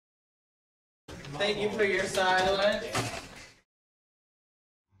Thank you for your silence.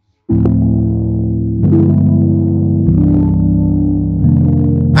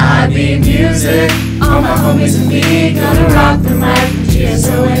 I be music, all my homies and me, gonna rock the mic from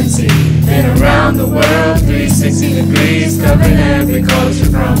GSONC. Been around the world, 360 degrees, covering every culture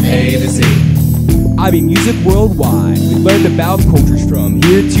from A to Z. I be music worldwide. We learned about cultures from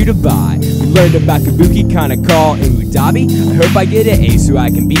here to Dubai. We learned about kabuki, Kanaka, and Udabi. I hope I get an A so I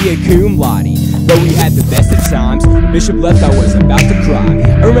can be a cum laude. But we had the best of times. Bishop left, I was about to cry.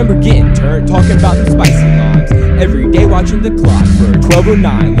 I remember getting turned, talking about the spicy limes. Every day watching the clock for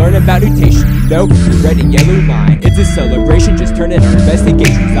 12:09. Learn about mutation, you know, the red and yellow line. It's a celebration, just turn in our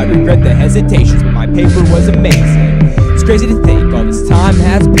investigations. I regret the hesitations, but my paper was amazing. It's crazy to think all this time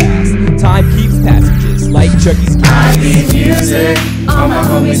has passed. Time keeps passing just like Chuckie's cat. I be music, all my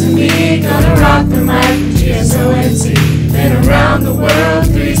homies and me, gonna rock the mic from GSONC. Been around the world,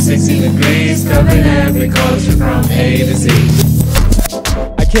 360 degrees, covering every culture from A to Z.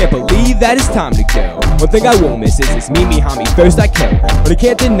 I can't believe that it's time to go. One thing I won't miss is this Mimi Hami first I kill. But I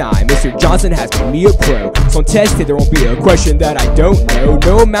can't deny Mr. Johnson has made me a pro. So on test day there won't be a question that I don't know.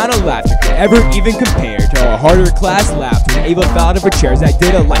 No amount of laughter could ever even compare to a harder class laugh when Ava fell out of her chairs. I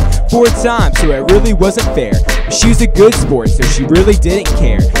did it like 4 times, so it really wasn't fair. But she was a good sport, so she really didn't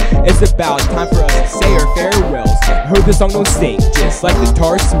care. It's about time for us to say our farewells. I hope the song don't stink, just like the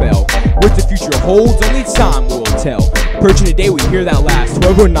tar smell. What the future holds, only time will tell. Approaching the day we hear that last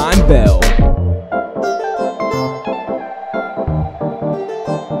 12:09 bell.